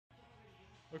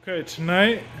Okay,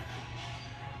 tonight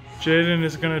Jaden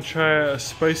is gonna try a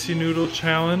spicy noodle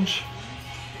challenge.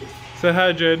 Say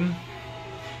hi, Jaden.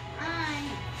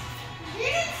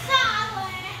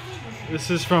 This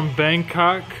is from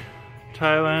Bangkok,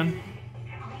 Thailand.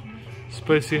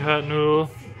 Spicy hot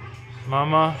noodle.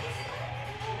 Mama.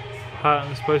 Hot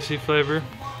and spicy flavor.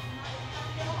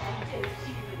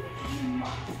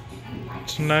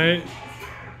 Tonight,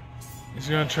 he's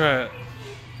gonna try it.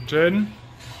 Jaden,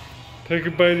 take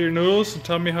a bite of your noodles and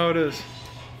tell me how it is.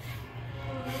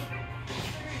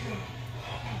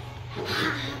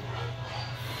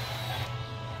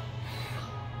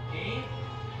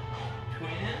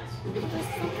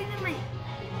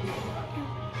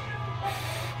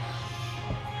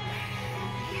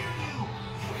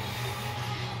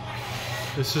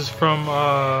 This is from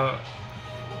a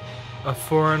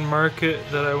foreign market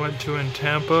that I went to in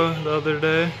Tampa the other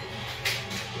day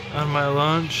on my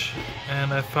lunch,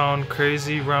 and I found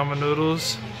crazy ramen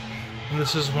noodles, and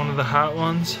this is one of the hot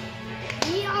ones.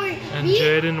 And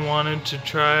Jaden wanted to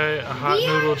try a hot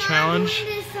noodle challenge.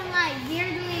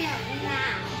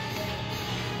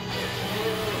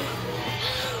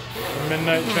 A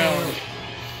midnight challenge.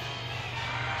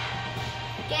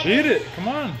 Eat it, come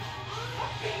on.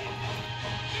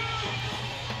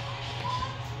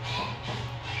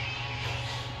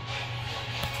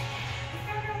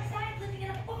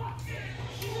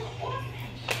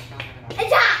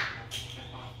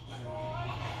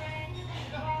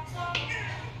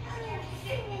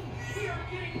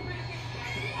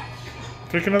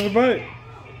 Take another bite.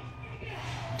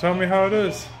 Tell me how it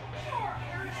is.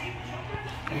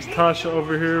 There's Tasha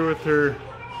over here with her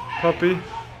puppy.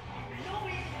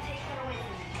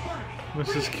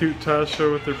 This is cute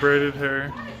Tasha with her braided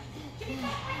hair.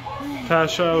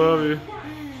 Tasha, I love you.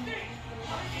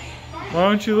 Why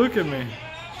don't you look at me?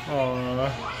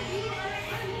 Aww.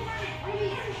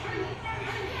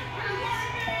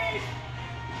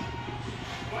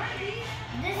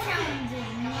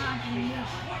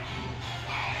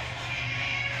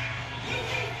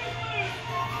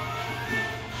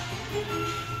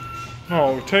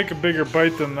 Oh, take a bigger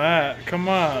bite than that. Come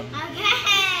on.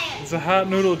 Okay. It's a hot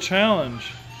noodle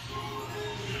challenge.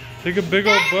 Take a big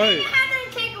old bite.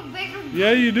 Take a bigger bite.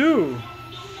 Yeah, you do.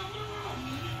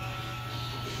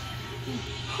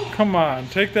 Come on,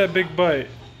 take that big bite.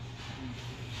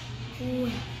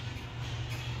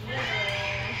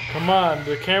 Come on,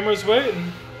 the camera's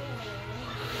waiting.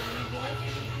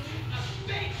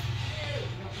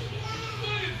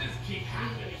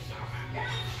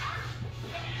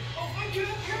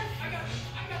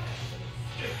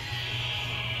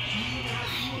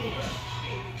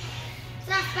 It's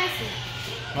not spicy.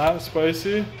 Not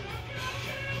spicy?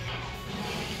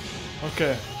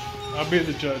 Okay, I'll be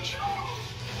the judge.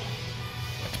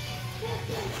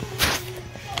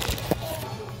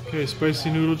 Okay, spicy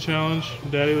noodle challenge.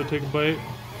 Daddy will take a bite.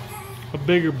 A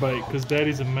bigger bite, because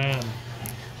Daddy's a man.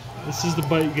 This is the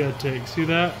bite you gotta take. See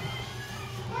that?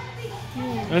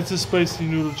 That's a spicy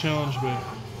noodle challenge bite.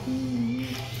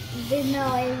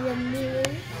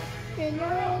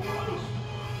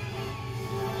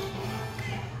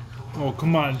 Oh,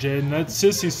 come on, Jaden. That's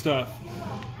sissy stuff.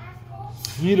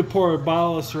 You need to pour a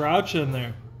bottle of sriracha in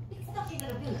there.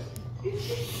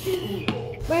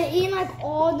 We're eating like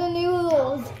all the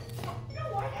noodles.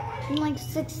 I'm like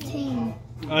 16.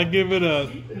 I give it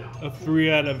a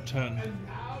 3 out of 10.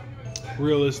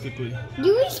 Realistically.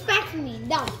 You respect me.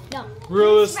 No.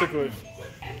 Realistically.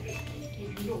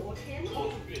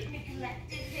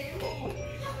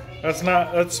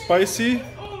 That's spicy,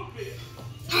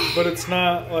 but it's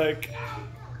not like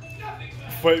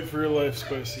fight for your life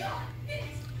spicy.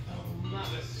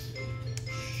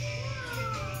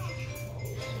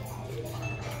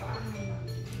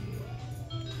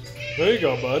 There you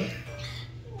go, bud.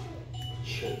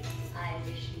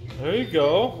 There you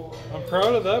go. I'm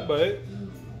proud of that bite.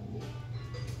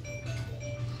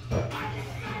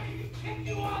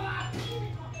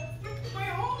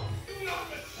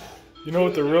 You know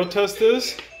what the real test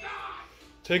is?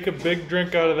 Take a big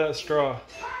drink out of that straw.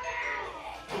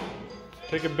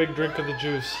 Take a big drink of the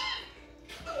juice.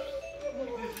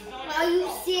 Are you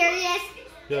serious?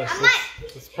 Yes,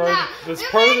 that's part of the There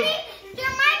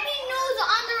might be noodles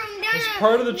under them. It's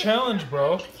part of the challenge,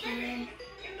 bro.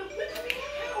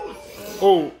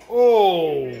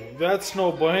 Oh, that's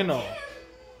no bueno.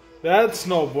 That's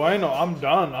no bueno. I'm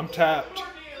done. I'm tapped.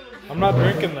 I'm not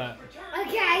drinking that.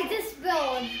 Okay, I just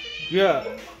spilled. Yeah.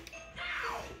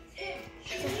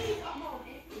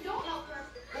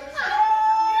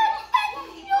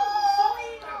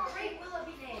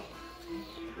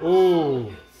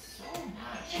 Oh.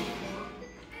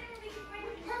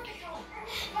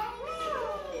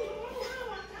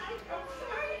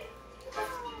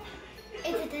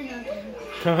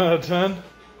 10 out of 10?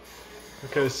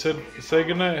 Okay, say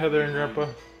goodnight, Heather and Grandpa.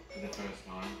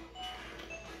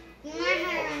 Good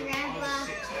night, Grandpa.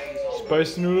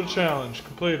 Spicy noodle challenge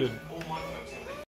completed.